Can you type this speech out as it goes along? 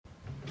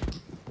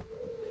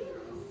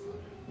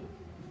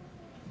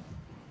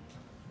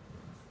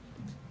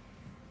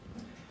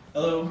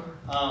Hello.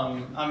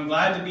 I'm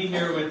glad to be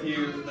here with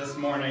you this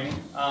morning.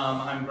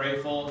 I'm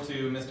grateful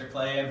to Mr.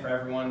 Clay and for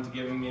everyone to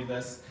giving me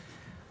this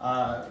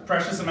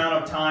precious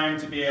amount of time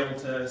to be able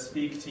to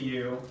speak to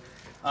you.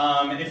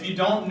 If you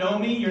don't know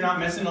me, you're not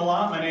missing a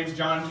lot. My name's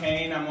John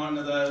Kane. I'm one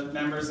of the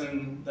members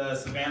in the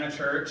Savannah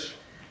Church.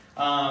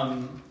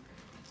 I'm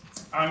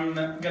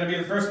going to be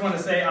the first one to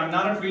say I'm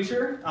not a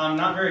preacher. I'm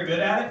not very good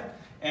at it,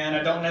 and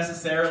I don't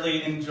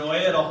necessarily enjoy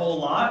it a whole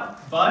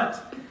lot,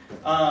 but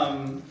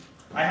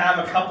I have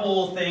a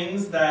couple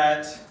things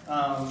that,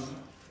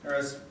 or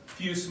a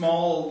few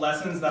small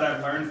lessons that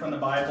I've learned from the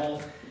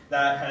Bible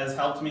that has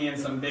helped me in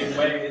some big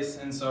ways,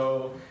 and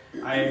so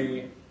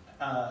I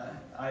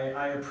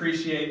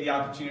appreciate the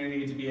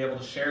opportunity to be able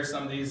to share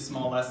some of these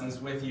small lessons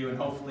with you and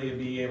hopefully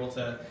be able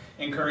to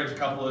encourage a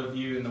couple of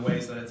you in the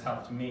ways that it's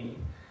helped me.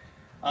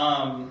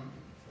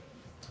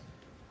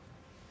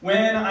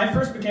 When I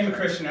first became a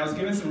Christian, I was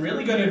given some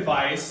really good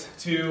advice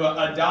to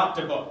adopt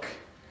a book.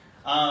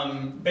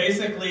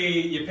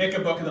 Basically, you pick a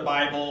book of the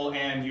Bible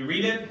and you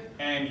read it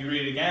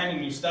again,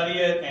 and you study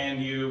it,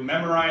 and you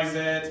memorize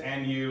it,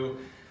 and you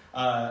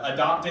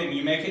adopt it, and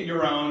you make it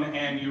your own,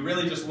 and you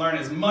really just learn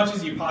as much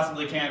as you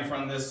possibly can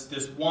from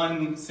this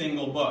one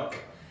single book.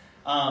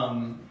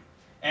 And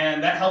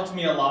that helped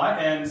me a lot,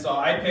 and so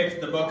I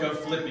picked the book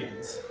of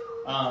Philippians.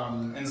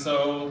 And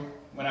so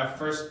when I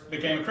first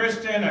became a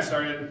Christian, I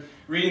started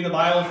reading the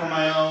Bible for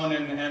my own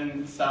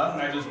and stuff,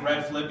 and I just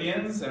read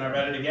Philippians, and I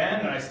read it again,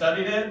 and I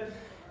studied it,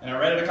 and I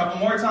read it a couple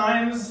more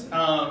times,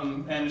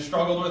 and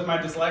struggled with my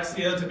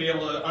dyslexia to be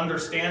able to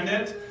understand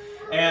it.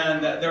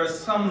 And there are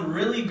some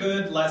really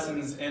good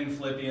lessons in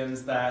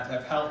Philippians that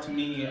have helped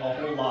me a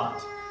whole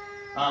lot.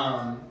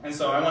 And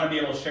so I want to be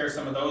able to share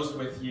some of those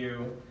with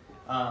you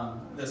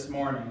this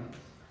morning.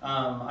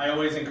 I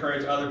always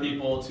encourage other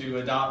people to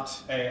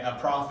adopt a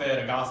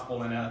prophet, a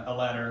gospel, and a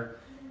letter.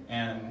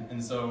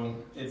 And so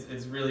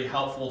it's really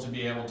helpful to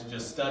be able to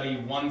just study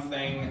one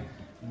thing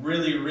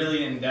really,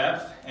 really in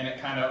depth, and it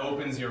kind of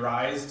opens your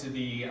eyes to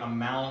the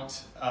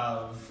amount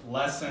of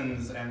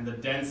lessons and the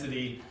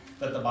density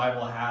that the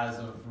Bible has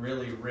of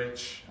really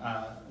rich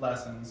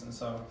lessons. And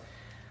so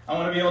I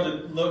want to be able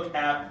to look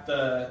at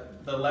the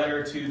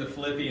letter to the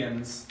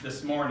Philippians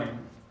this morning.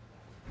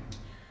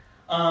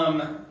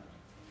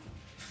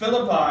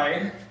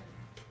 Philippi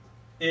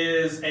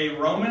is a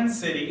Roman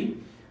city.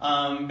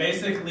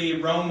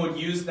 Basically, Rome would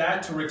use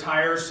that to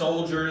retire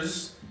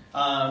soldiers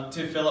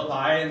to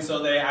Philippi, and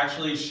so they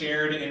actually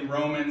shared in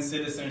Roman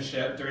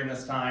citizenship during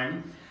this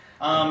time.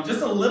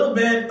 Just a little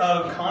bit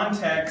of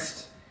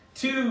context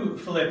to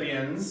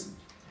Philippians.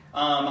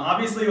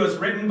 Obviously, it was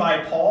written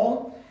by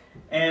Paul,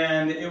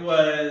 and it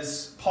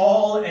was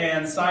Paul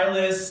and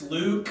Silas,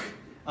 Luke,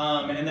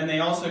 and then they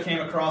also came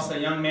across a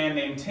young man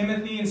named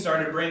Timothy and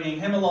started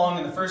bringing him along,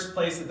 and the first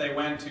place that they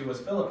went to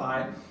was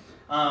Philippi.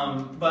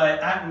 But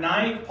at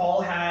night, Paul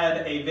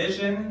had a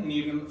vision, and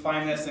you can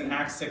find this in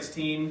Acts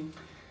 16,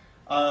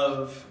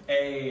 of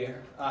a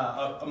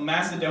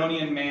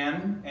Macedonian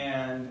man,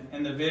 and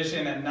in the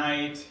vision at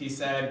night, he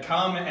said,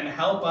 "Come and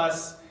help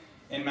us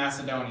in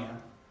Macedonia."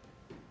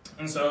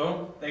 And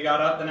so they got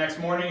up the next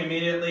morning,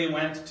 immediately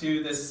went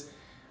to this,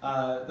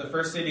 the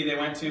first city they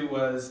went to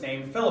was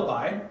named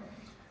Philippi.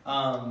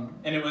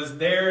 And it was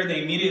there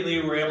they immediately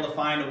were able to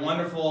find a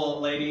wonderful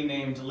lady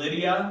named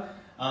Lydia,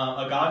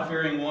 a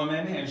God-fearing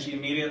woman, and she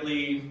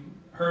immediately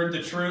heard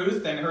the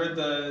truth and heard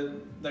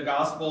the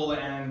gospel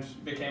and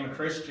became a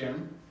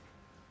Christian.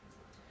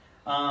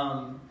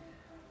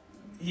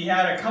 He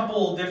had a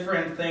couple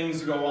different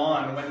things go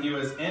on when he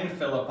was in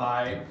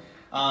Philippi.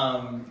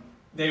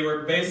 They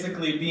were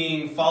basically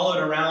being followed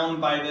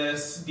around by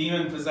this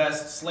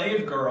demon-possessed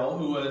slave girl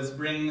who was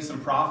bringing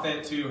some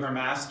profit to her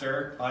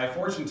master by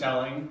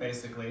fortune-telling,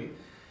 basically.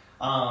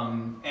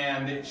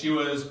 And she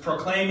was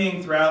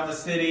proclaiming throughout the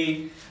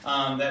city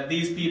that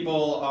these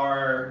people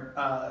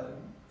are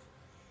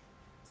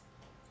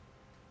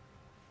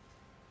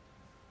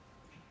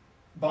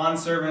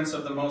bondservants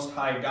of the Most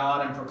High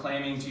God and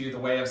proclaiming to you the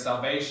way of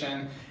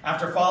salvation.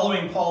 After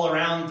following Paul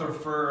around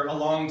for a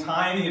long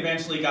time, he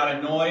eventually got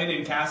annoyed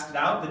and casted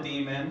out the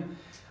demon.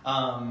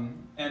 And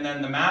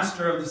then the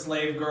master of the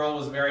slave girl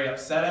was very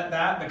upset at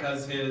that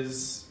because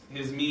his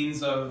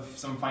means of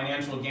some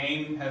financial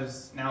gain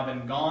has now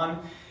been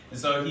gone. And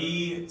so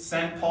he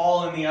sent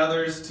Paul and the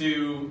others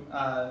to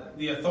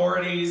the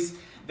authorities.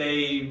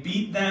 They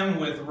beat them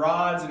with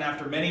rods, and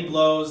after many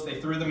blows, they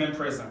threw them in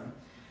prison.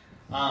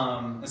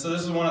 And so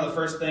this is one of the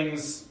first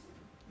things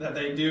that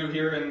they do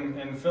here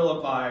in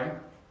Philippi.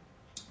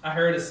 I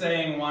heard a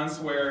saying once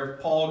where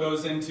Paul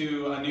goes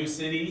into a new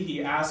city.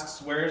 He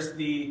asks, where's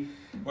the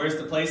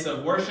place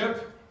of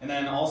worship? And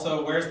then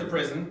also, where's the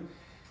prison?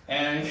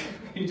 And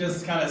he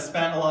just kind of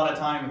spent a lot of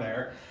time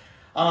there.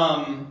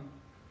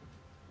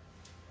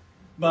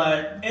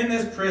 But in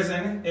this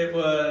prison, it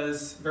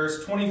was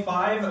verse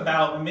 25,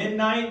 about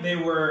midnight, they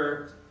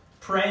were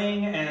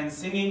praying and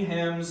singing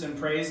hymns and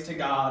praise to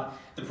God.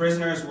 The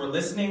prisoners were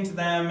listening to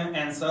them,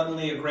 and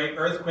suddenly a great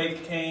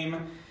earthquake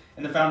came,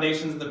 and the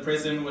foundations of the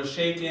prison was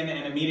shaken,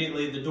 and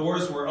immediately the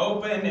doors were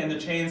opened and the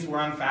chains were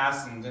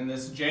unfastened. And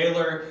this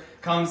jailer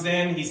comes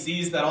in, he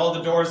sees that all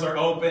the doors are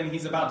open,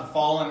 he's about to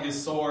fall on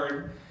his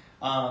sword.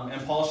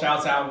 And Paul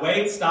shouts out,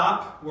 "Wait,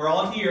 stop, we're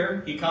all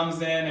here." He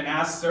comes in and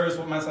asks, "Sirs,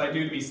 what must I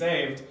do to be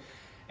saved?"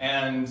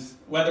 And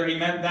whether he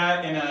meant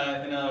that in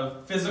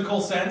a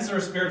physical sense or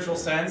a spiritual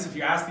sense, if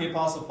you ask the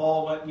Apostle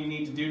Paul what you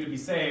need to do to be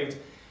saved,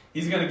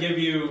 he's going to give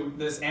you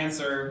this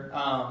answer.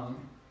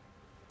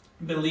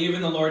 Believe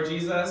in the Lord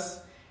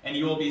Jesus, and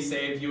you will be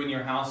saved, you and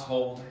your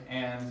household.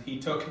 And he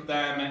took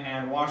them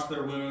and washed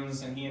their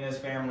wounds, and he and his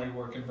family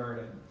were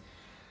converted.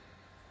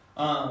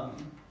 And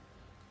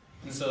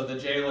so the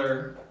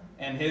jailer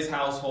and his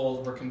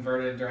household were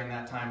converted during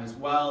that time as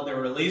well. They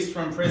were released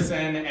from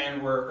prison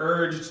and were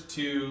urged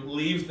to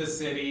leave the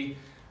city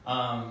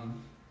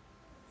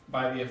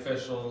by the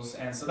officials.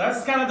 And so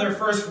that's kind of their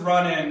first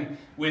run-in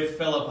with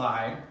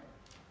Philippi.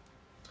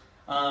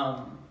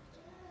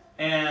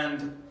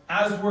 And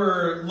as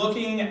we're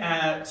looking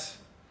at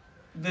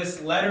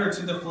this letter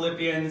to the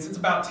Philippians, it's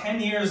about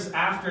 10 years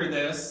after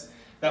this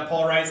that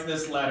Paul writes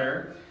this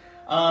letter.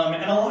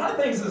 And a lot of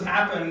things has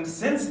happened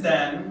since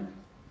then.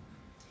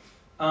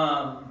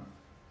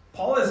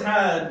 Paul has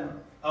had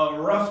a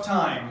rough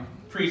time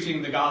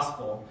preaching the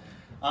gospel.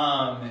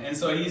 And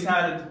so he's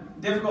had a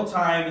difficult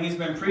time. He's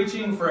been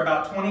preaching for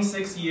about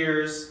 26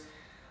 years.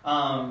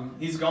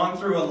 He's gone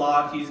through a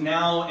lot. He's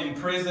now in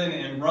prison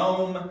in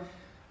Rome.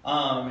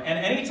 And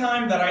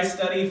anytime that I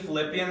study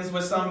Philippians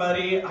with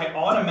somebody, I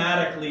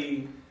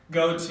automatically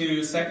go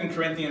to 2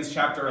 Corinthians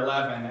chapter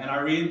 11. And I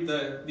read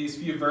these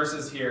few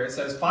verses here. It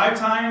says, 5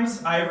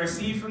 times I have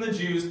received from the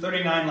Jews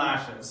 39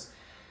 lashes.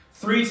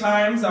 3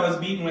 times I was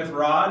beaten with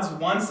rods.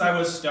 Once I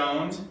was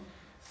stoned.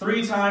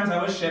 3 times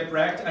I was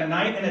shipwrecked. A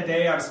night and a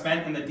day I've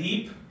spent in the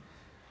deep.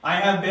 I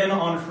have been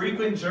on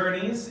frequent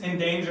journeys in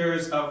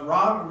dangers of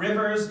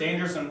rivers,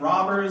 dangers and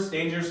robbers,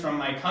 dangers from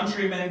my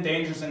countrymen,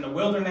 dangers in the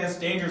wilderness,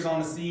 dangers on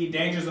the sea,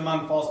 dangers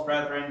among false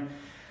brethren.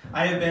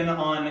 I have been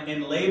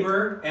in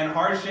labor and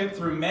hardship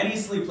through many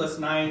sleepless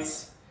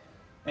nights,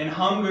 and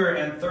hunger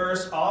and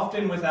thirst,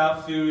 often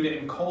without food,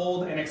 and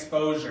cold and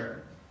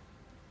exposure.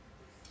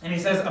 And he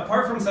says,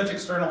 apart from such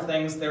external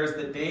things, there is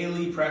the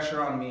daily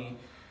pressure on me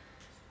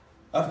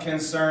of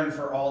concern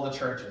for all the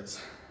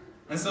churches.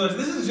 And so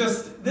this is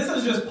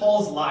just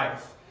Paul's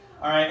life.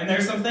 All right, and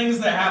there's some things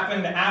that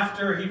happened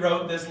after he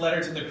wrote this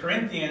letter to the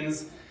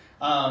Corinthians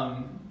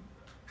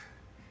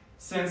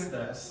since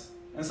this.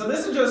 And so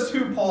this is just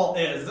who Paul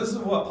is. This is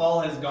what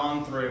Paul has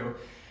gone through.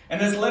 And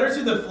this letter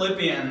to the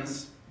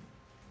Philippians,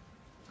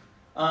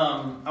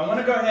 I want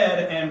to go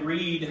ahead and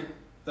read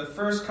the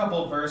first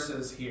couple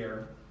verses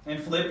here. In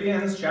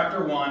Philippians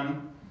chapter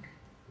 1,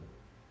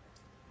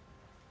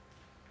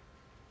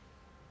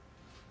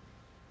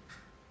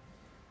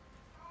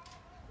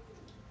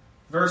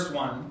 verse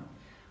 1.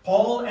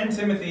 Paul and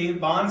Timothy,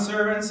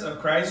 bondservants of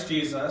Christ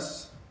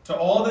Jesus, to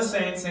all the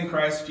saints in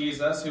Christ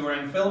Jesus who are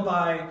in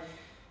Philippi,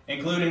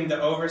 including the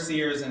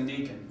overseers and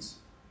deacons.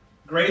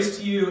 Grace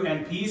to you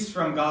and peace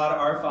from God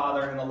our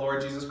Father and the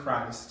Lord Jesus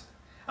Christ.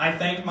 I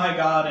thank my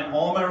God in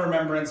all my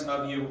remembrance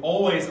of you,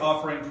 always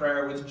offering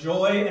prayer with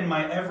joy in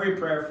my every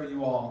prayer for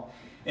you all,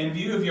 in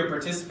view of your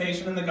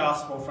participation in the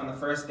gospel from the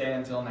first day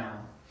until now.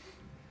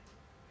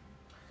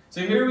 So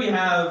here we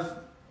have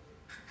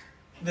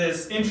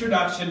this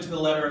introduction to the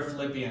letter of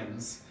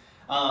Philippians.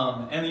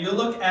 And you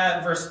look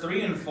at verse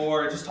 3 and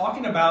 4, just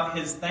talking about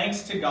his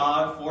thanks to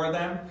God for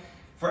them,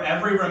 for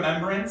every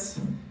remembrance.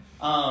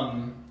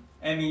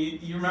 And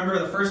you remember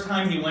the first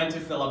time he went to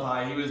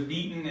Philippi, he was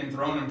beaten and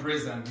thrown in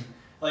prison.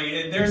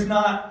 There's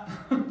not...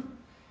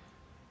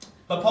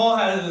 But Paul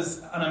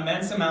has an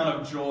immense amount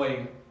of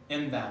joy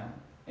in them.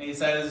 And he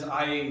says,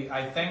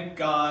 I thank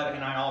God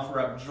and I offer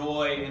up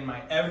joy in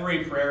my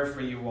every prayer for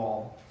you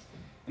all.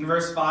 In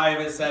verse 5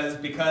 it says,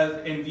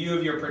 because in view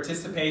of your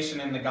participation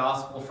in the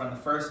gospel from the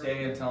first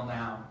day until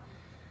now.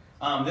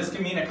 This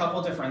can mean a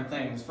couple different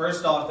things.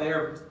 First off,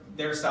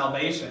 their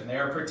salvation. They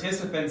are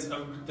participants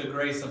of the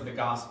grace of the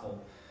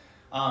gospel.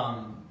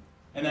 And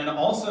then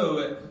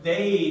also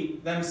they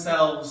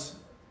themselves,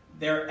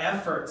 their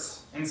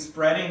efforts in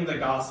spreading the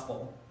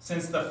gospel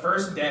since the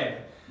first day.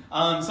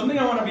 Something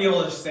I want to be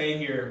able to say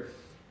here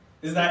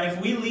is that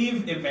if we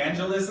leave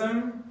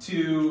evangelism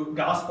to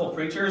gospel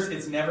preachers,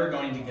 it's never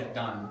going to get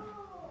done.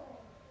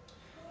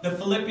 The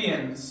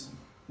Philippians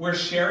were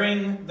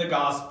sharing the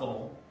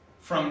gospel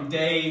from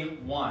day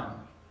one.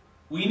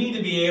 We need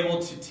to be able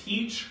to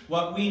teach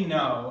what we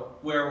know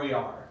where we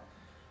are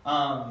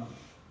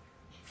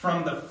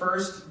from the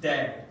first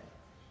day.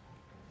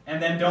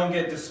 And then don't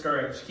get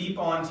discouraged. Keep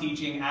on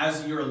teaching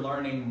as you're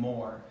learning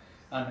more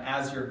and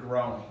as you're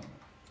growing.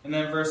 And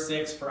then verse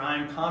 6, for I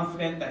am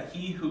confident that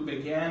he who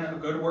began a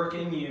good work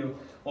in you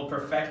will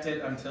perfect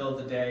it until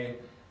the day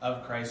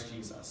of Christ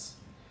Jesus.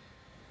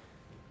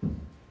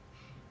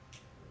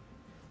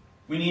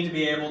 We need to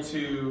be able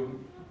to...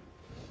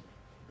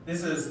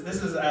 This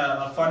is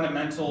a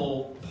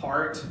fundamental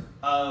part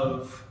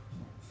of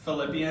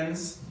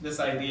Philippians, this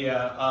idea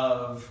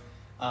of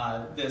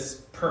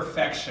this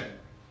perfection,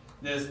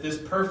 this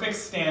perfect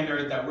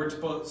standard that we're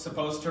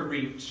supposed to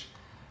reach.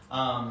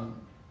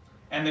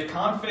 And the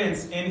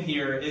confidence in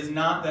here is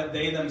not that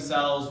they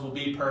themselves will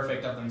be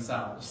perfect of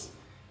themselves.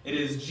 It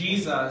is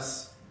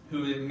Jesus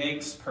who it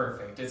makes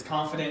perfect. It's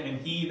confident in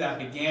he that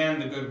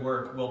began the good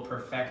work will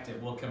perfect it,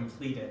 will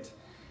complete it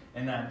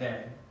in that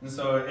day. And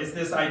so it's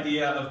this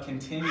idea of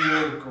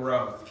continual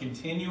growth,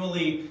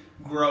 continually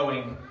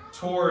growing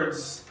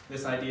towards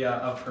this idea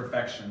of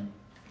perfection.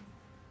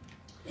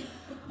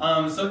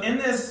 So in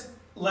this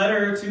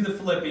letter to the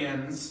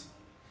Philippians,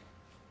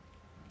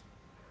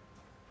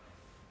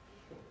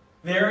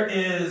 there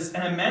is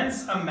an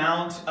immense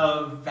amount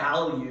of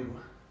value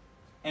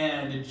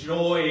and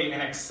joy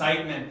and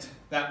excitement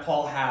that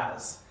Paul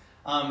has.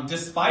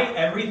 Despite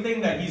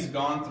everything that he's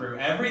gone through,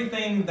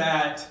 everything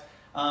that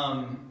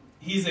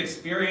he's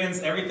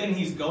experienced, everything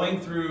he's going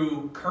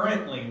through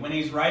currently when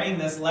he's writing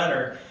this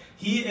letter,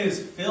 he is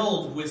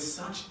filled with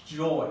such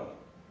joy.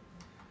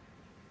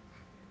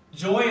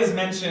 Joy is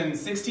mentioned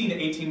 16 to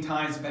 18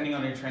 times, depending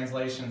on your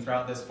translation,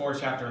 throughout this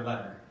 4-chapter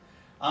letter.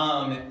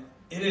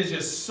 It is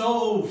just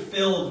so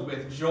filled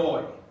with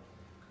joy,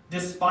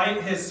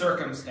 despite his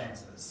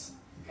circumstances.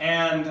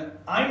 And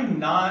I'm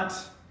not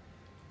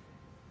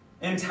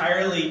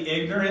entirely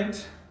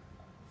ignorant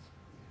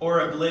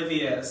or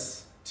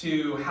oblivious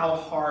to how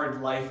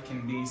hard life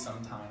can be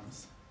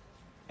sometimes.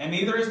 And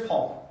neither is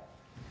Paul.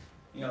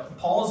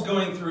 Paul's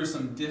going through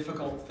some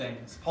difficult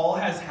things. Paul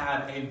has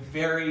had a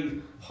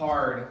very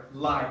hard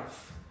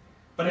life.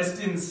 But it's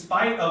in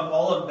spite of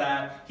all of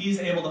that, he's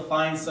able to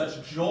find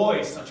such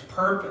joy, such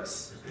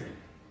purpose.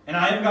 And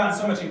I've gotten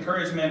so much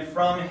encouragement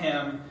from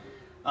him.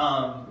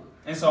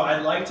 And so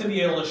I'd like to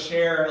be able to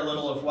share a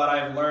little of what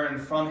I've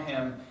learned from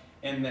him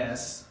in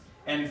this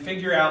and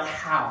figure out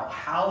how.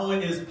 How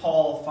is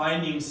Paul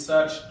finding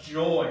such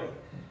joy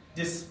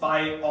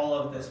despite all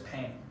of this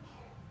pain?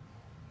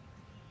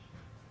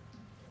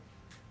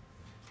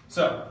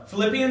 So,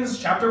 Philippians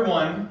chapter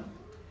 1.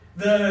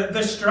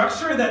 The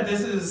structure that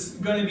this is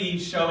going to be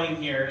showing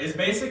here is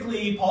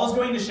basically Paul's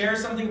going to share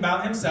something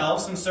about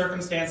himself, some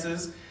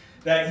circumstances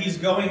that he's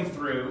going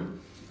through,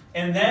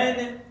 and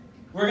then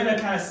we're going to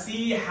kind of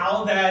see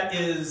how that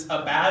is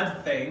a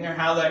bad thing, or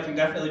how that can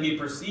definitely be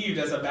perceived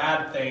as a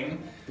bad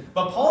thing.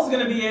 But Paul's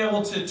going to be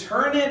able to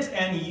turn it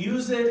and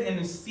use it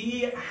and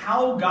see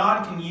how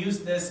God can use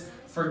this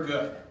for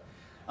good.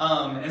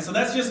 And so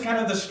that's just kind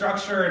of the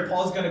structure, and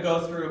Paul's going to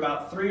go through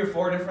about 3 or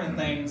 4 different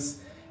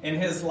things in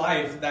his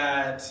life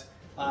that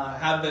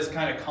have this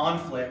kind of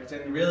conflict,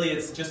 and really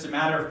it's just a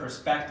matter of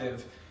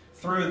perspective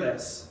through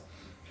this.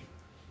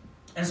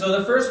 And so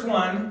the first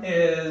one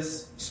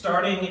is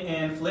starting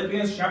in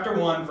Philippians chapter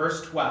 1,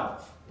 verse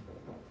 12.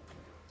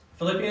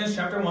 Philippians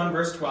chapter 1,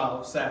 verse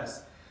 12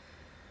 says,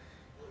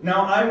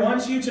 "Now I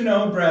want you to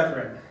know,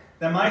 brethren,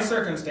 that my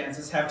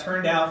circumstances have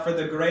turned out for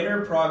the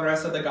greater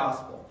progress of the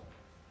gospel,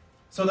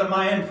 so that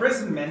my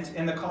imprisonment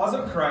in the cause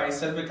of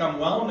Christ has become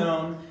well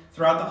known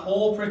throughout the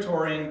whole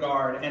Praetorian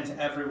Guard and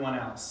to everyone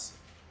else.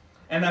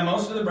 And that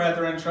most of the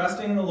brethren,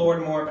 trusting in the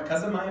Lord more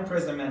because of my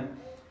imprisonment,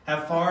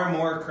 have far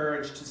more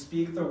courage to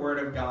speak the word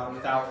of God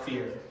without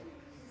fear."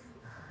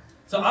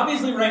 So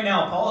obviously right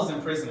now, Paul is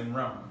in prison in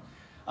Rome.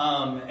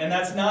 And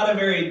that's not a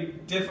very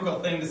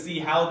difficult thing to see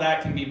how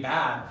that can be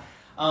bad.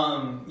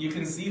 You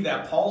can see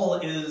that Paul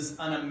is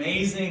an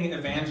amazing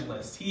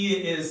evangelist. He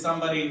is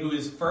somebody who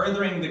is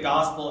furthering the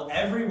gospel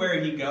everywhere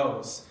he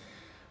goes.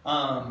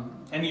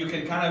 And you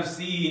can kind of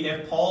see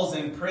if Paul's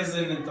in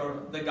prison,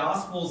 the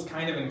gospel's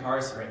kind of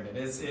incarcerated.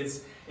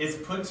 It's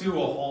put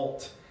to a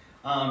halt.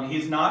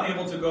 He's not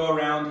able to go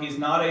around. He's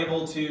not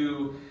able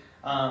to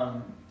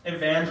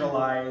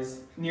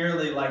evangelize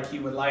nearly like he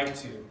would like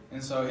to.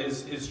 And so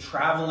his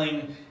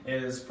traveling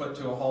is put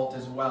to a halt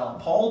as well.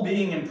 Paul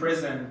being in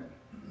prison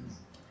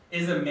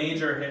is a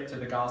major hit to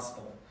the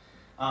gospel.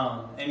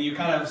 And you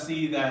kind of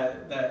see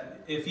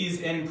that if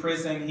he's in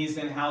prison, he's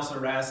in house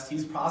arrest,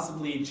 he's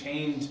possibly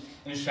chained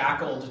and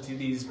shackled to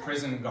these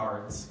prison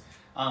guards.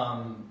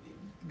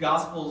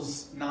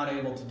 Gospel's not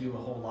able to do a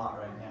whole lot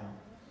right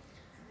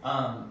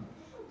now.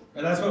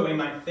 And that's what we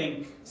might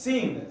think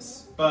seeing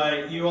this.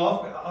 But you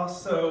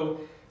also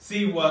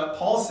see what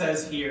Paul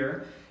says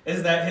here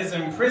is that his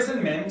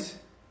imprisonment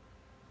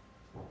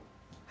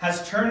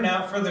has turned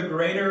out for the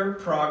greater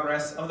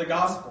progress of the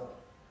gospel.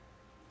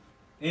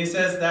 And he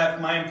says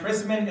that my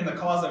imprisonment in the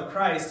cause of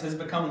Christ has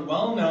become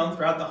well known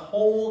throughout the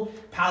whole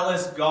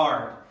palace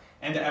guard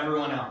and to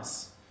everyone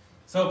else.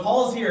 So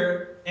Paul's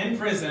here in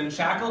prison,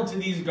 shackled to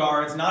these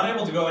guards, not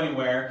able to go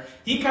anywhere.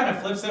 He kind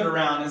of flips it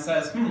around and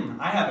says,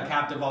 I have a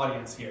captive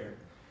audience here.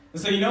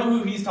 And so you know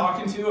who he's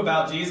talking to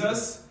about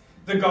Jesus?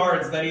 The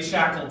guards that he's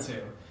shackled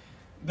to.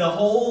 The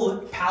whole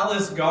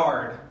palace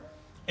guard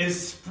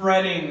is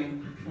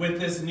spreading with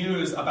this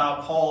news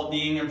about Paul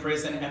being in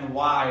prison and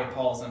why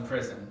Paul's in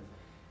prison.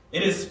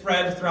 It is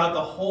spread throughout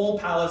the whole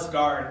palace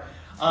guard.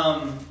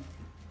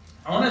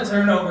 I want to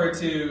turn over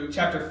to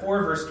chapter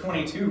 4, verse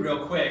 22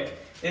 real quick.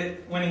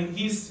 When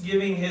he's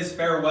giving his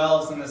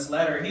farewells in this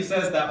letter, he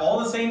says that all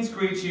the saints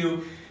greet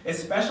you.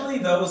 especially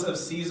those of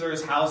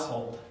Caesar's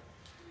household.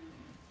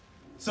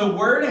 So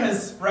word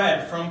has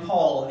spread from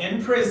Paul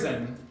in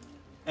prison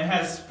and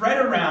has spread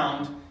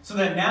around so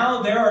that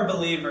now there are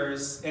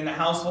believers in the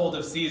household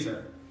of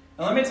Caesar.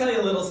 And let me tell you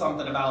a little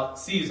something about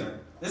Caesar.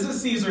 This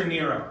is Caesar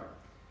Nero.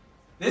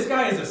 This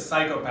guy is a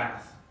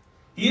psychopath.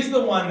 He's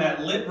the one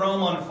that lit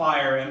Rome on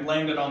fire and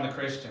blamed it on the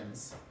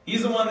Christians.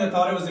 He's the one that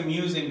thought it was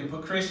amusing to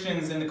put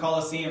Christians in the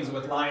Colosseums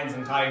with lions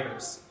and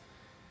tigers.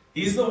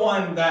 He's the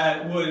one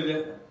that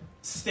would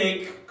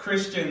stake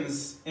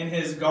Christians in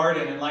his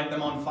garden and light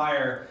them on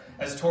fire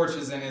as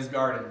torches in his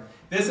garden.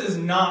 This is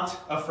not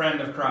a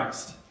friend of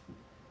Christ.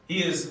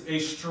 He is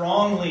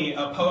strongly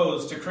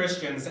opposed to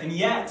Christians, and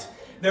yet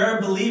there are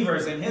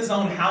believers in his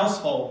own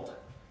household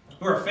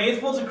who are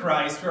faithful to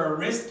Christ, who are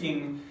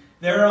risking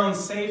their own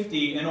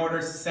safety in order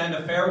to send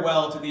a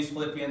farewell to these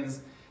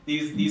Philippians,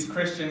 these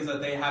Christians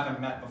that they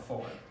haven't met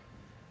before.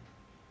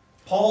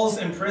 Paul's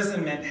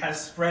imprisonment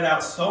has spread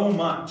out so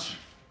much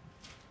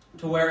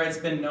to where it's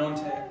been known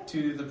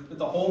to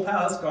the whole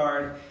palace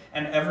guard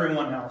and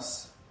everyone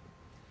else.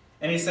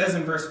 And he says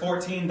in verse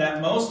 14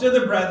 that most of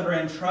the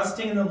brethren,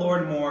 trusting in the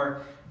Lord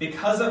more,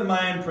 because of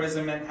my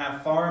imprisonment,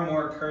 have far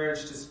more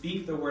courage to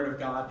speak the word of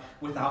God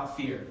without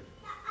fear.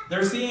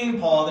 They're seeing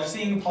Paul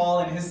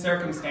in his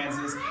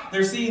circumstances.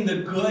 They're seeing the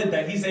good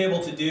that he's able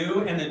to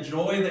do and the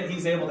joy that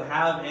he's able to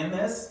have in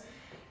this.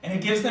 And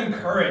it gives them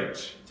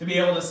courage to be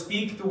able to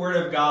speak the word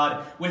of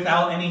God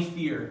without any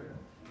fear.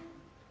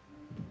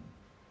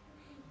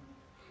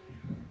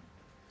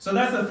 So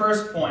that's the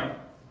first point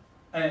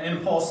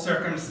in Paul's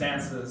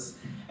circumstances.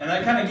 And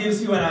that kind of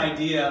gives you an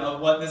idea of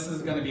what this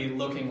is going to be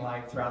looking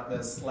like throughout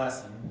this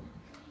lesson.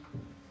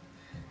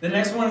 The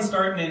next one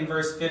starting in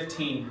verse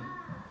 15.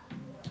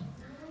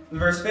 In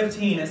verse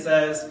 15 it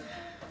says,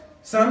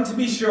 "Some, to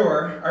be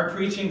sure, are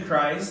preaching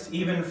Christ,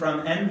 even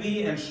from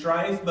envy and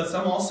strife, but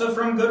some also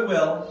from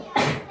goodwill.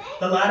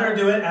 The latter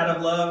do it out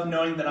of love,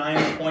 knowing that I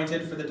am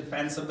appointed for the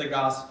defense of the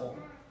gospel.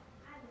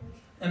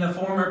 And the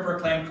former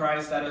proclaim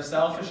Christ out of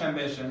selfish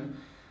ambition,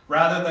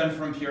 rather than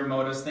from pure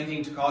motives,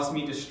 thinking to cause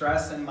me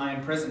distress in my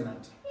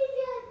imprisonment."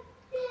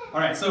 All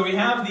right, so we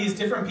have these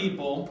different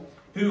people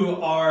who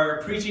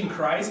are preaching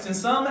Christ, and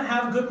some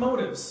have good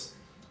motives.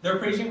 They're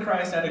preaching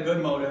Christ out of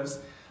good motives.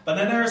 But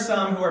then there are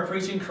some who are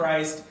preaching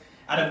Christ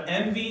out of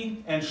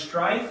envy and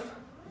strife,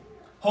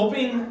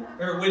 hoping,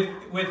 or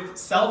with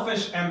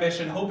selfish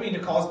ambition, hoping to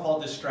cause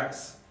Paul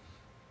distress.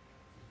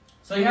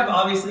 So you have,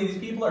 obviously, these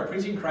people are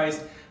preaching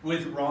Christ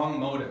with wrong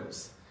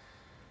motives.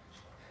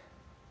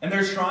 And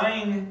they're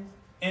trying,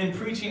 in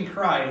preaching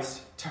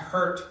Christ, to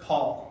hurt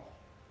Paul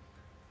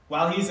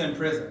while he's in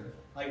prison.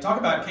 Like, talk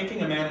about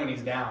kicking a man when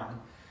he's down.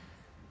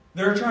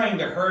 They're trying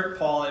to hurt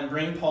Paul and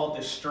bring Paul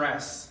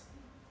distress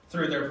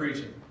through their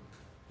preaching.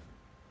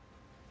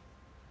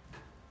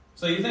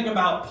 So you think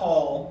about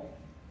Paul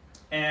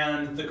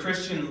and the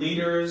Christian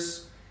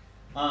leaders.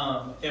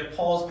 If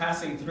Paul's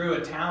passing through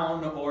a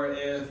town, or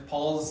if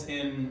Paul's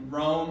in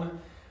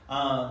Rome,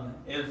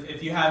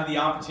 if you have the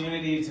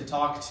opportunity to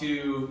talk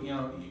to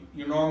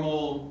your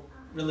normal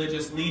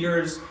religious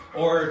leaders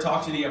or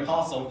talk to the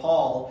Apostle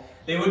Paul,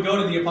 they would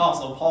go to the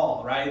Apostle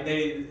Paul, right?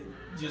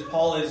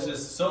 Paul is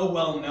just so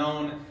well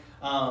known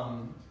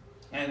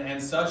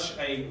and such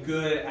a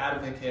good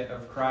advocate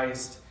of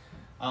Christ.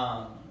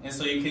 And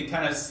so you can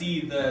kind of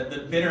see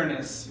the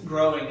bitterness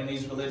growing in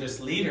these religious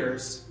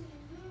leaders.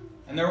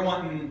 And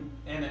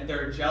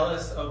they're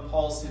jealous of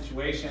Paul's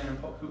situation and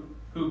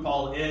who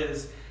Paul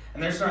is.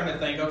 And they're starting to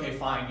think, okay,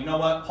 fine, you know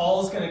what?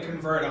 Paul's going to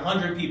convert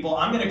 100 people.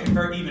 I'm going to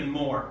convert even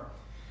more.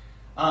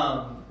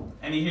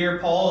 And you hear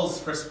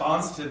Paul's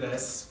response to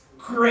this.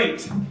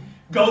 Great,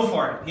 go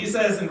for it. He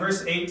says in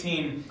verse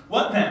 18,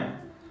 "What then?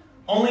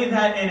 Only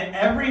that in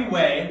every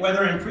way,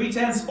 whether in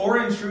pretense or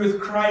in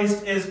truth,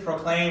 Christ is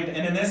proclaimed.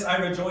 And in this I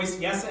rejoice,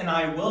 yes, and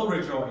I will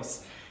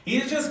rejoice." He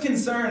is just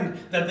concerned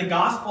that the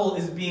gospel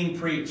is being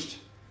preached.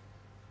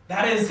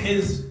 That is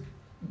his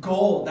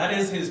goal. That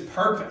is his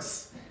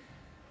purpose.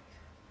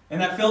 And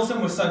that fills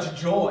him with such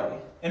joy.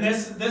 And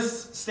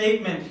this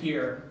statement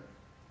here,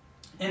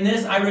 "In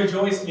this I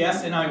rejoice,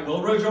 yes, and I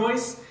will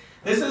rejoice,"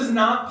 this is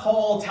not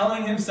Paul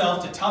telling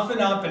himself to toughen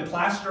up and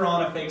plaster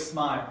on a fake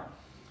smile.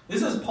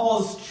 This is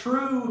Paul's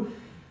true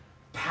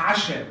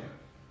passion.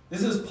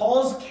 This is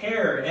Paul's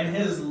care and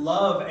his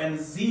love and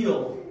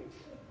zeal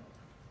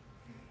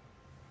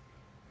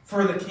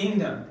for the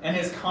kingdom, and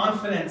his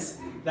confidence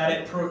that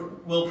it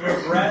will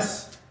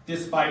progress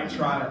despite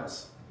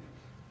trials.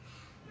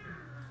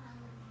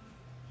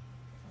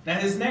 Now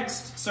his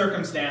next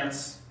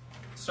circumstance,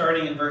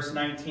 starting in verse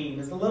 19,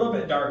 is a little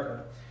bit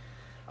darker.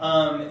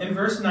 In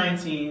verse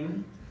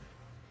 19,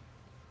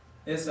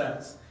 it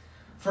says,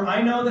 "For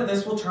I know that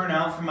this will turn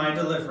out for my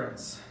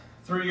deliverance,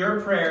 through your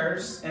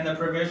prayers and the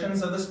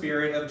provisions of the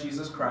Spirit of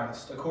Jesus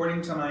Christ,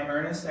 according to my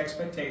earnest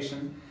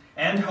expectation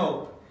and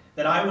hope,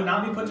 that I would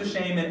not be put to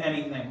shame in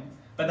anything,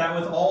 but that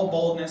with all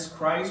boldness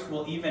Christ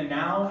will even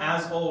now,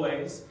 as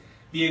always,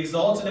 be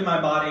exalted in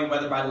my body,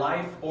 whether by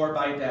life or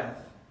by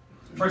death.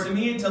 For to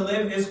me to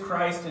live is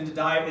Christ, and to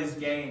die is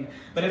gain.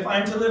 But if I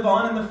am to live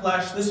on in the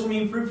flesh, this will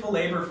mean fruitful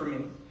labor for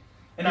me.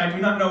 And I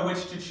do not know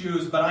which to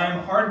choose, but I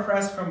am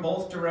hard-pressed from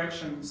both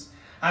directions,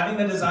 having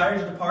the desire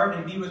to depart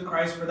and be with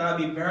Christ, for that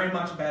would be very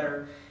much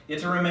better.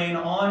 Yet to remain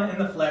on in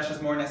the flesh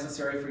is more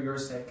necessary for your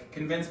sake.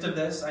 Convinced of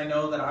this, I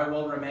know that I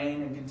will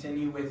remain and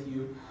continue with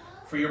you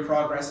for your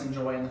progress and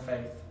joy in the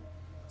faith,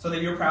 so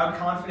that your proud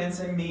confidence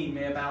in me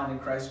may abound in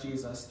Christ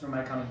Jesus through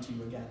my coming to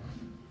you again.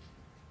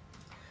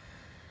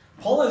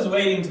 Paul is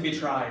waiting to be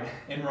tried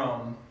in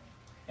Rome,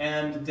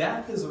 and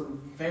death is a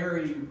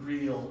very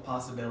real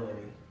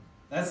possibility.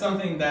 That's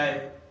something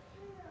that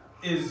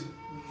is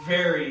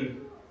very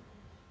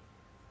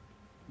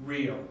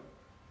real.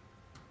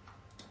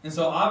 And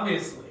so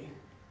obviously,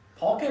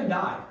 Paul can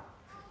die.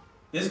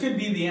 This could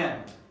be the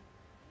end.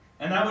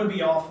 And that would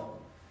be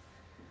awful.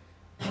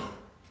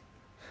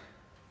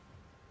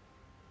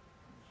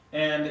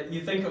 And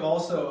you think of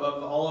also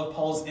of all of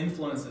Paul's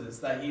influences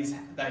that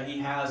he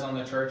has on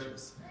the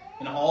churches.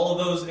 And all of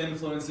those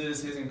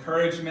influences, his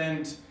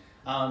encouragement,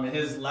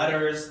 his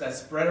letters that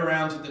spread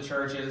around to the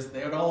churches,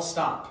 they would all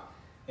stop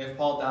if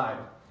Paul died.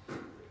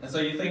 And so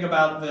you think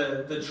about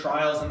the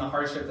trials and the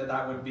hardship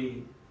that would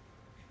be.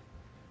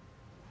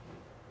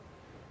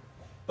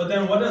 But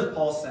then what does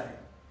Paul say?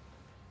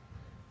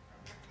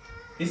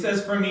 He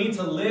says, for me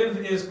to live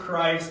is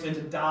Christ and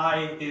to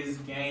die is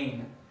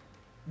gain.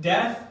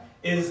 Death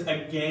is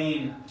a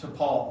gain to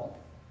Paul.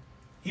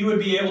 He would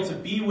be able to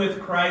be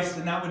with Christ,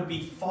 and that would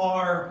be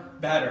far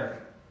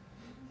better.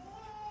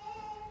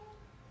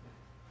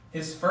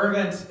 His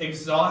fervent,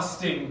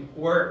 exhausting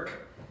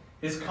work,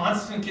 his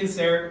constant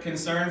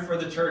concern for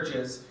the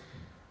churches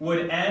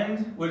would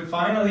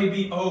finally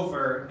be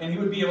over, and he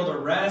would be able to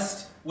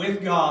rest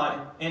with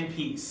God in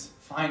peace,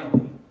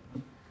 finally.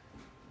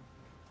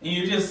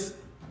 And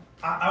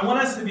I want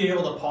us to be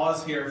able to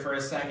pause here for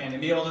a second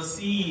and be able to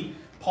see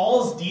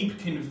Paul's deep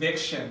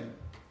conviction.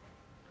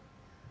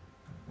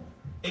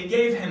 It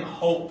gave him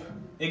hope.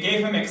 It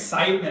gave him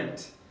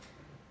excitement.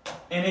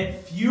 And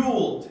it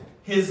fueled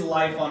his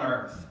life on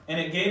earth. And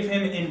it gave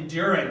him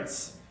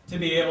endurance to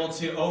be able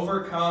to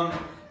overcome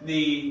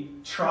the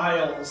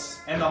trials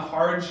and the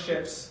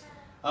hardships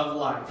of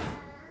life.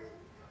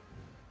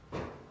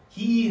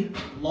 He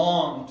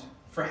longed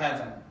for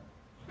heaven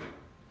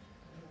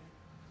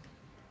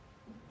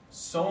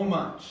so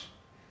much.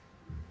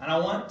 And I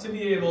want to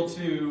be able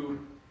to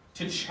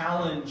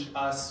challenge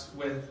us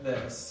with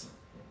this.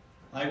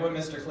 Like what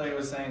Mr. Clay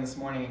was saying this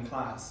morning in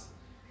class.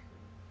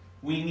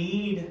 We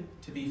need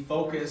to be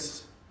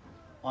focused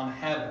on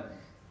heaven.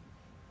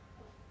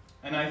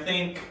 And I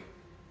think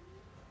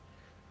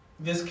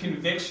this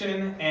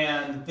conviction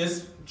and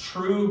this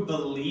true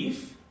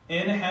belief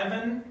in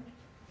heaven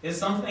is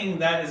something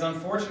that is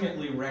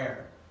unfortunately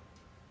rare.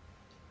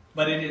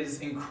 But it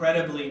is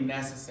incredibly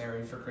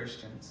necessary for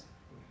Christians.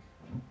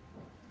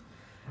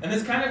 And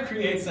this kind of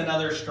creates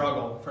another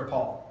struggle for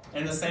Paul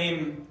in the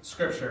same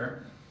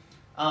scripture.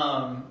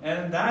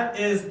 And that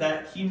is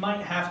that he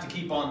might have to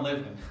keep on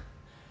living.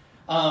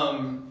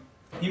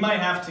 He might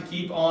have to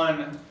keep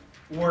on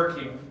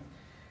working.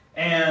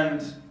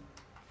 And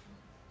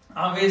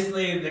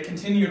obviously the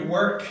continued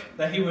work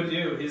that he would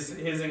do,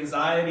 his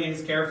anxiety,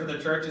 his care for the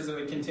churches, it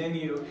would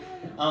continue.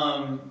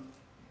 And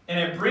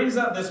it brings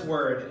up this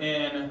word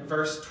in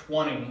verse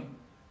 20,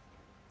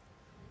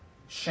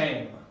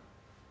 shame.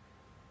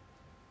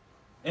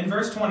 In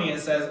verse 20 it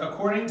says,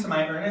 according to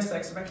my earnest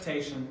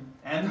expectation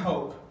and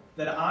hope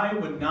that I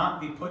would not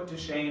be put to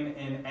shame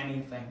in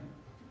anything,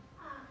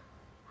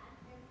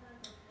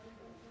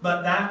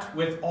 but that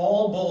with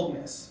all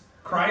boldness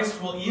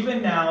Christ will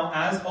even now,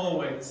 as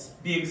always,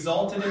 be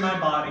exalted in my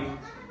body,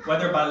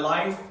 whether by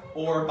life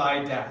or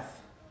by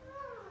death.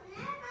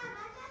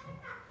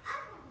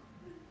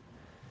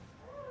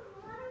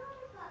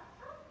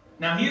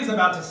 Now he is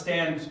about to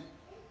stand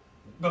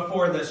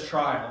before this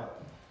trial.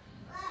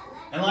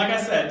 And like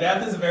I said,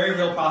 death is a very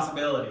real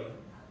possibility.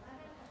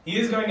 He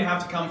is going to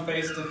have to come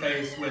face to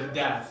face with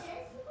death.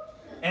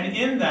 And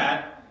in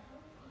that,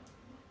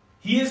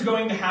 he is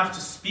going to have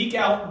to speak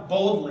out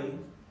boldly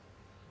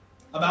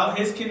about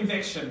his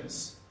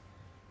convictions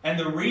and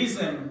the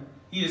reason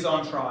he is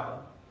on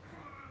trial.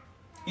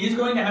 He is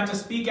going to have to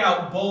speak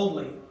out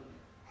boldly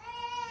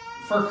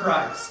for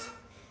Christ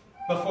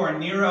before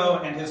Nero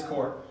and his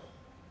court.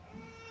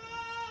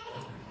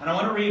 And I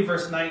want to read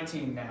verse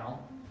 19 now.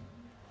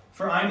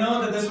 For I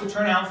know that this will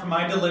turn out for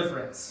my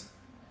deliverance.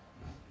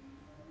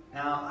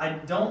 Now, I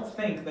don't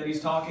think that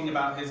he's talking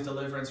about his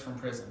deliverance from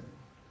prison.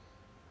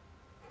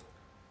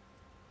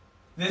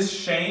 This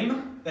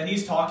shame that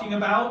he's talking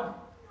about,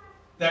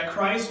 that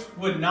Christ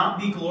would not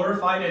be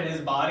glorified in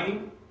his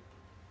body,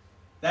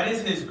 that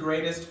is his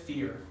greatest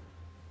fear.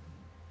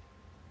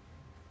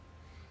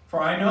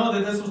 For I know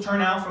that this will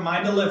turn out for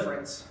my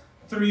deliverance,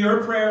 through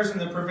your prayers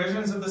and the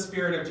provisions of the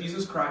Spirit of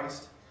Jesus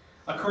Christ,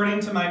 according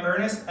to my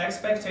earnest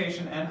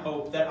expectation and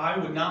hope that I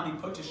would not be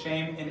put to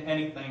shame in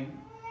anything,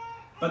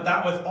 but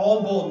that with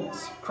all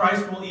boldness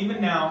Christ will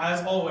even now,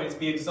 as always,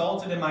 be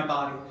exalted in my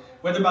body,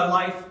 whether by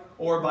life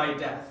or by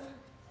death.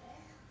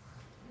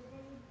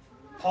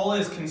 Paul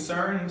is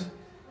concerned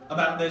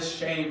about this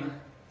shame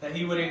that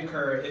he would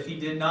incur if he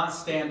did not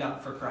stand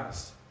up for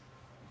Christ.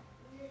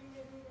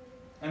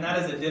 And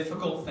that is a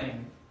difficult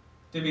thing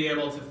to be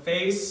able to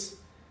face.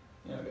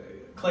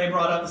 Clay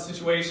brought up the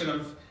situation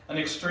of an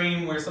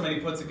extreme where somebody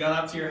puts a gun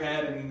up to your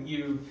head and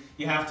you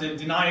have to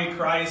deny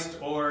Christ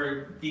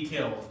or be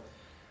killed.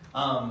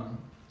 And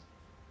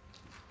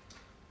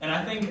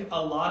I think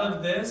a lot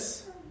of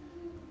this,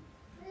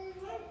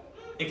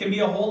 it can be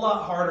a whole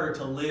lot harder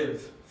to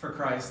live for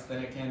Christ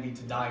than it can be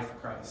to die for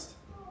Christ.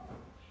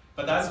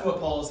 But that's what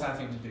Paul is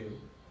having to do.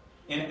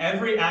 In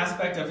every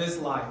aspect of his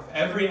life,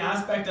 every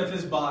aspect of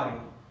his body,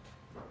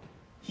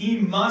 he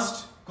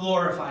must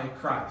glorify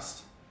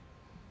Christ.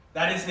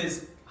 That is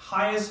his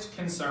highest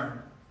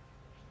concern.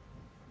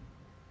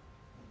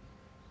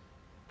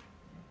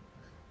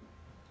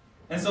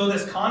 And so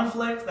this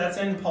conflict that's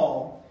in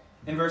Paul,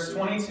 in verse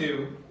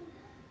 22,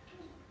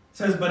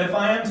 says, "But if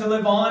I am to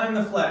live on in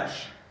the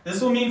flesh, this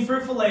will mean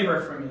fruitful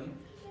labor for me.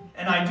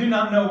 And I do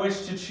not know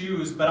which to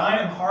choose, but I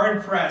am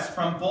hard pressed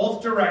from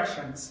both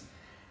directions.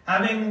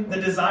 Having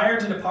the desire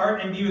to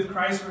depart and be with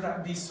Christ, for that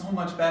would be so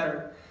much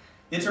better.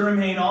 Yet to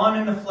remain on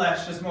in the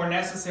flesh is more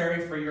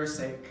necessary for your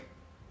sake.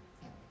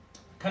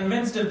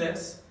 Convinced of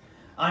this,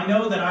 I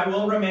know that I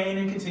will remain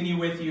and continue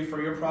with you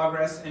for your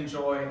progress and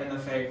joy in the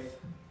faith,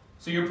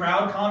 so your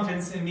proud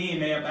confidence in me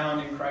may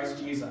abound in Christ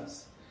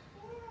Jesus."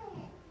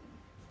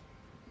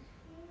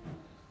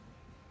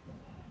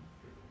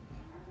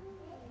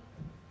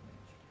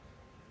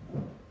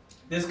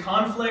 This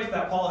conflict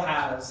that Paul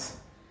has,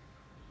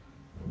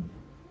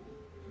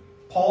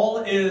 Paul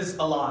is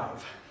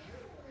alive,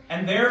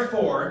 and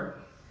therefore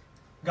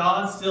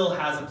God still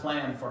has a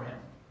plan for him.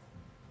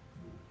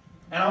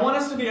 And I want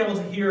us to be able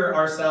to hear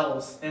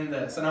ourselves in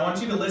this, and I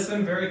want you to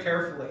listen very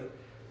carefully.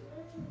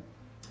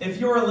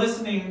 If you're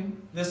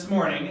listening this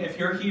morning, if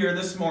you're here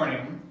this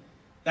morning,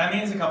 that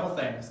means a couple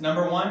things.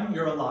 Number one,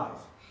 you're alive.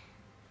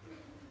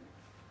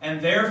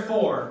 And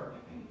therefore,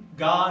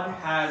 God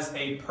has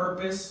a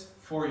purpose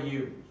for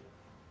you.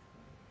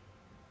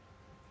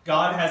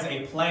 God has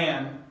a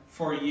plan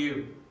for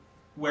you,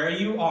 where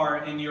you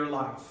are in your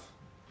life.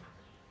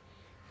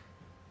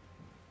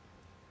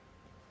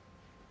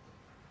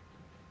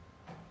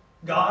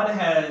 God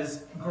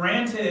has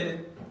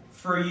granted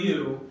for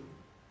you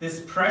this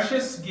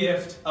precious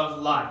gift of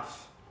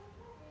life.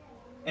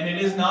 And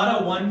it is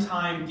not a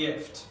one-time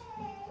gift.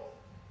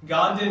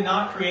 God did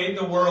not create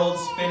the world,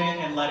 spin it,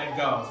 and let it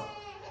go.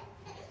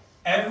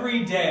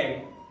 Every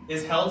day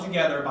is held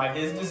together by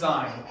His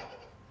design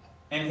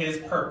and His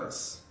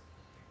purpose.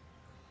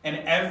 And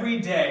every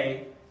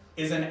day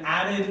is an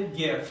added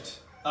gift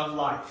of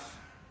life.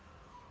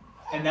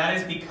 And that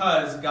is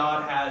because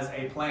God has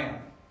a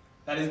plan.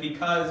 That is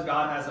because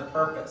God has a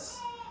purpose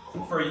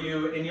for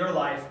you in your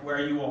life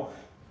where you are.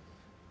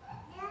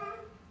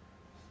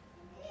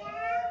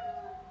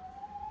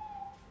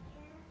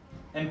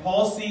 And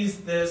Paul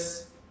sees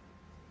this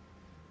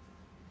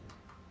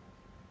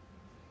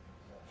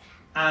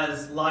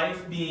as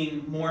life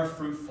being more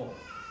fruitful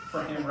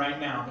for him right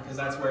now, because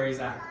that's where he's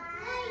at.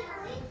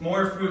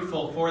 More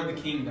fruitful for the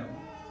kingdom.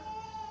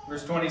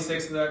 Verse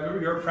 26, that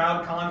your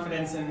proud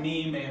confidence in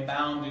me may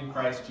abound in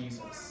Christ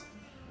Jesus.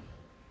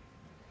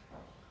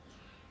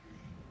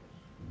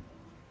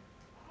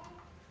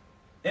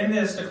 In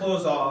this, to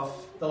close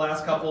off the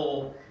last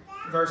couple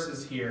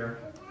verses here,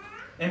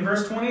 in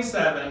verse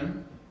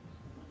 27,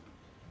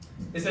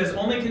 it says,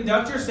 "Only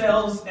conduct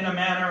yourselves in a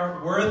manner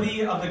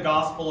worthy of the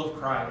gospel of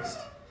Christ,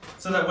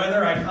 so that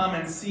whether I come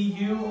and see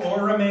you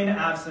or remain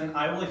absent,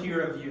 I will hear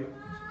of you.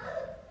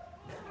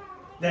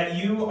 That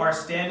you are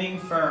standing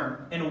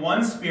firm in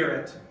one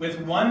spirit, with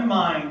one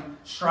mind,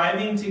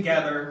 striving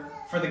together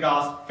for the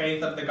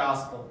faith of the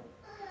gospel.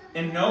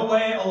 In no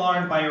way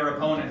alarmed by your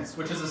opponents,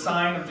 which is a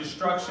sign of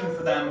destruction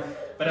for them,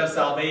 but of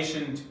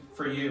salvation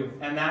for you,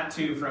 and that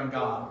too from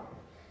God."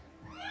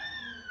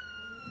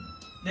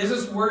 There's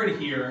this word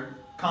here,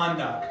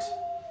 conduct.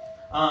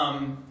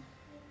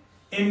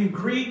 In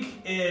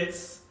Greek,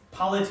 it's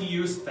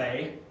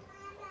politieusthe,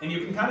 and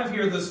you can kind of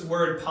hear this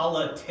word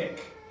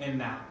politic in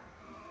that.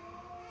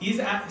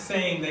 He's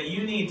saying that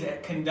you need to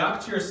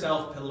conduct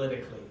yourself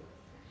politically.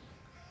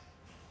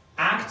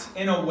 Act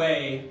in a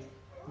way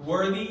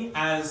worthy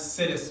as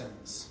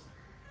citizens.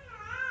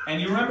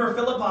 And you remember,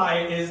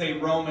 Philippi is a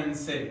Roman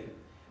city.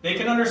 They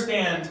can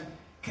understand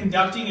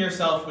conducting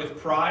yourself with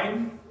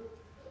pride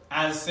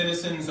as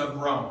citizens of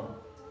Rome.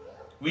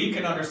 We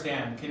can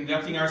understand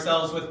conducting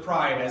ourselves with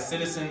pride as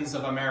citizens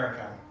of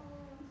America.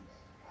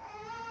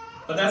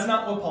 But that's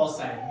not what Paul's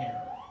saying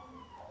here.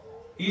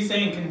 He's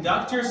saying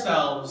conduct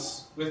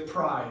yourselves with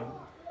pride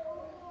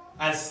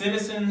as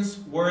citizens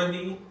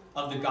worthy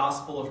of the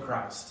gospel of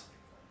Christ.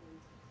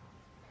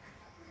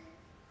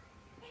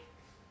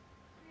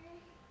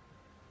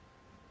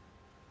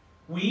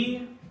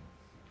 We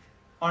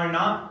are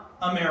not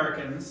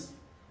Americans,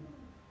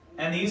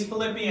 and these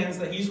Philippians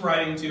that he's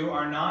writing to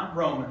are not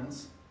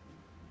Romans.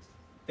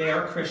 They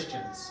are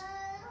Christians.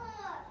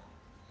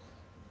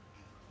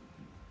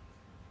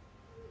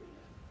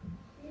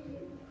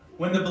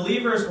 When the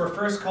believers were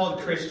first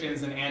called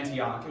Christians in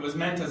Antioch, it was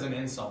meant as an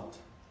insult.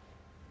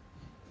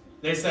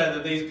 They said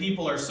that these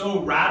people are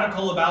so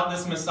radical about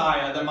this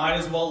Messiah that might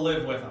as well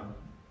live with him.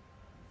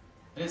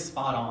 It is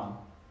spot on.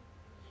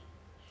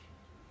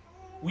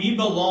 We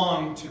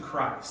belong to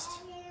Christ.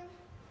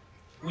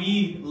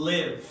 We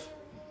live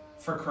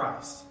for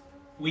Christ.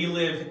 We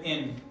live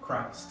in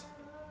Christ.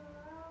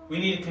 We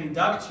need to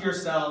conduct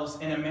yourselves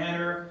in a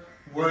manner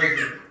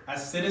worthy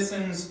as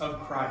citizens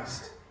of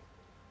Christ,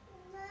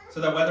 so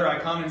that whether I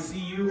come and see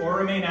you or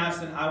remain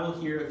absent, I will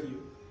hear of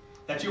you.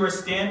 That you are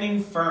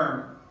standing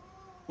firm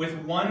with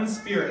one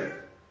spirit,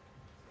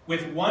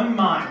 with one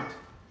mind,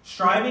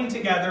 striving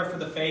together for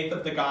the faith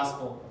of the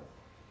gospel,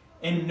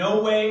 in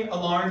no way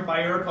alarmed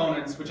by your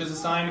opponents, which is a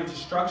sign of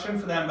destruction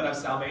for them, but of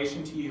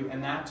salvation to you,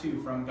 and that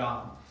too from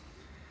God.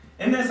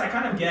 In this, I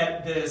kind of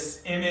get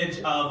this image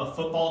of a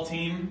football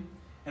team,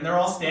 and they're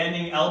all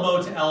standing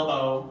elbow to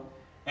elbow,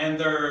 and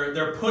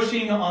they're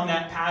pushing on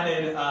that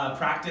padded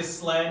practice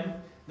sled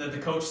that the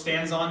coach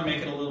stands on to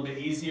make it a little bit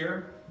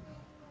easier.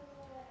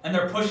 And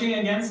they're pushing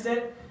against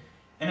it,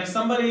 and if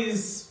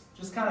somebody's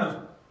just kind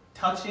of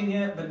touching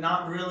it, but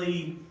not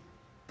really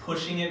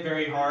pushing it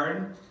very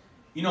hard,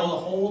 you know, the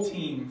whole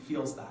team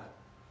feels that.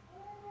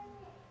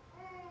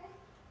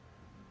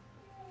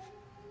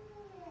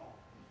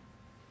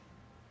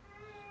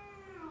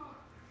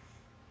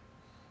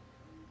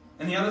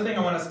 And the other thing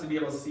I want us to be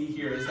able to see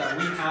here is that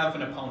we have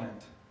an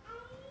opponent.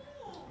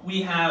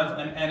 We have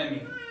an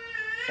enemy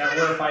that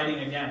we're fighting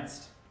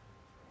against.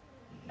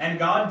 And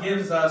God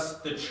gives us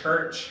the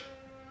church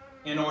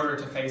in order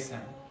to face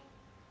him.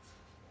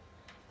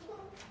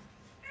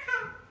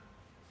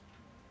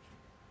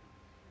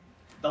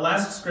 The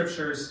last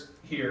scriptures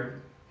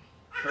here,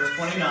 verse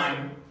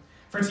 29.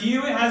 For to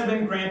you it has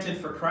been granted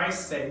for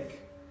Christ's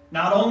sake,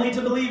 not only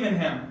to believe in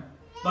him,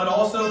 but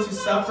also to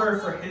suffer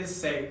for his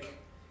sake,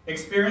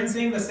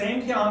 experiencing the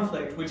same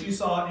conflict which you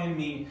saw in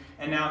me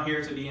and now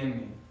here to be in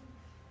me.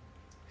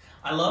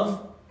 I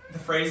love the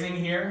phrasing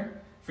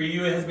here. For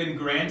you it has been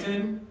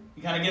granted.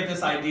 You kind of get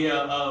this idea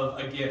of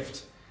a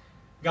gift.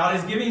 God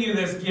is giving you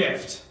this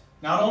gift,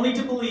 not only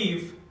to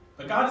believe,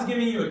 but God is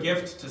giving you a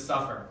gift to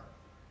suffer.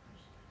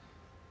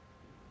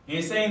 And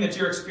he's saying that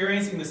you're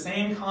experiencing the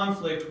same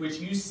conflict which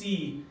you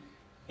see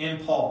in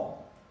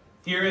Paul.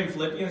 Here in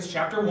Philippians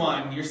chapter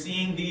 1, you're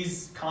seeing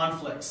these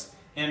conflicts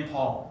in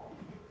Paul.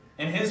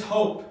 And his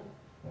hope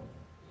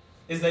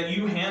is that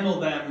you handle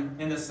them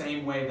in the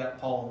same way that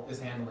Paul is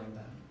handling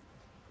them.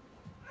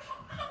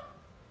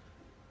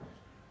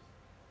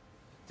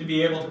 To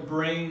be able to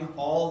bring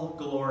all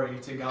glory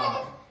to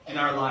God in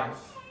our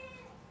life.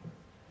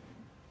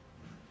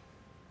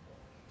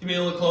 To be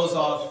able to close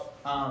off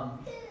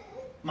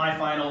my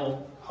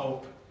final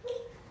hope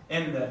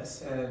in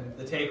this, and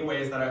the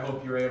takeaways that I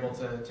hope you're able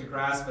to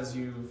grasp as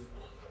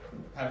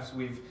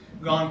we've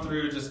gone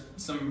through just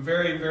some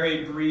very,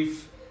 very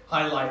brief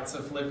highlights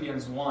of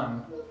Philippians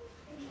 1,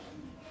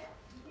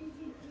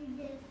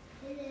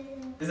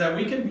 is that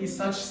we can be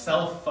such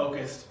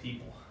self-focused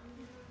people.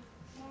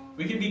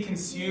 We can be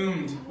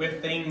consumed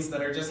with things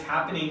that are just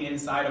happening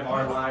inside of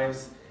our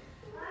lives,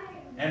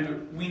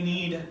 and we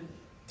need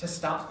to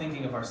stop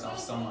thinking of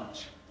ourselves so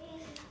much.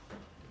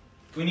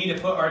 We need to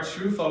put our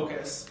true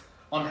focus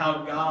on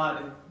how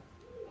God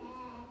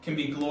can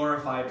be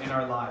glorified in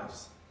our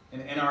lives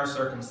and in our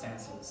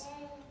circumstances.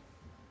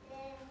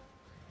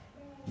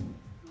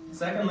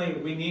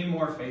 Secondly, we need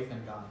more faith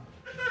in God.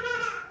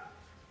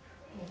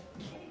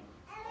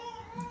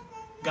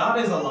 God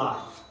is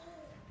alive.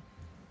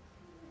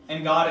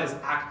 And God is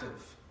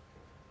active.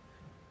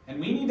 And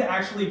we need to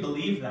actually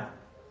believe that.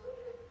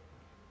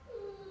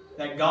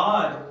 That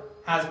God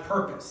has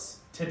purpose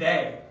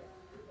today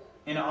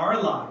in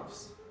our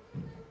lives.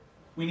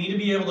 We need to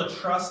be able to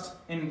trust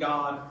in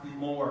God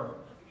more.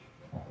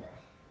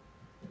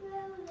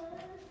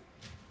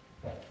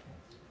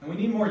 And we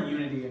need more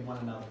unity in one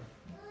another.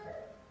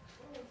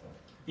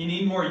 You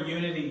need more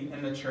unity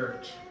in the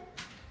church.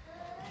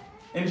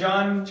 In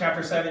John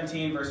chapter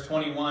 17, verse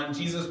 21,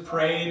 Jesus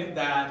prayed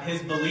that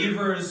his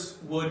believers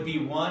would be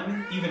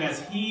one, even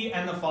as he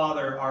and the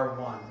Father are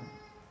one.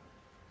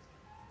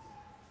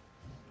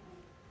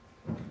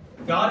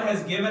 God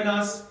has given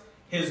us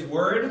his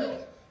word,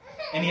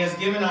 and he has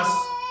given us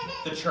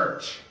the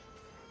church.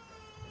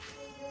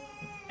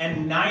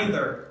 And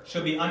neither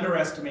should be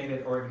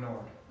underestimated or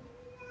ignored.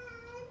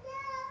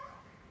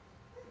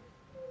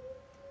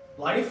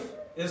 Life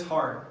is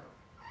hard.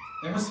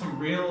 There are some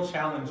real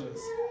challenges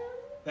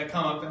that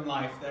come up in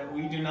life that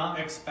we do not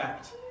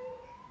expect.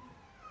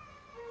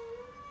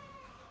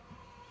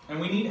 And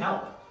we need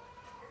help.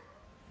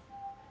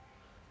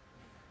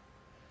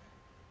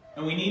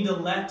 And we need to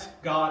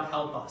let God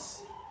help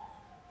us.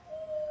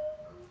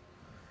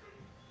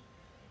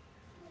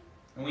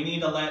 And we need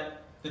to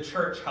let the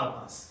church help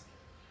us.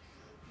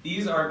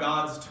 These are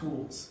God's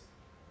tools.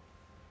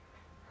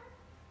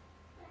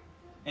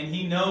 And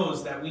he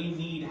knows that we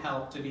need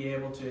help to be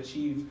able to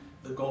achieve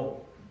the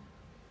goal.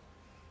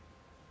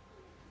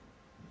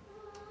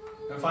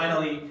 And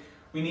finally,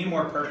 we need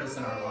more purpose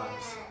in our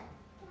lives.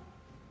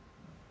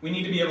 We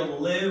need to be able to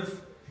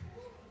live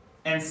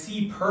and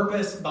see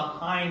purpose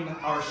behind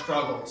our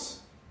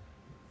struggles,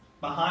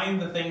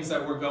 behind the things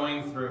that we're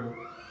going through.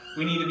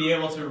 We need to be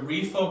able to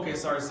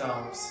refocus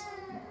ourselves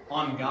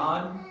on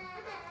God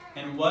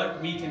and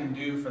what we can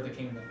do for the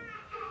kingdom.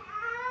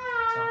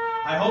 So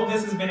I hope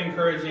this has been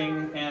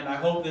encouraging, and I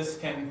hope this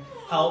can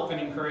help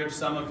and encourage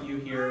some of you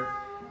here.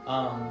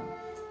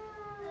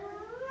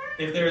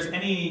 If there's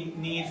any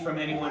need from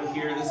anyone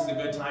here, this is a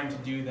good time to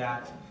do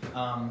that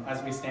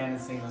as we stand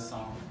and sing this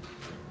song.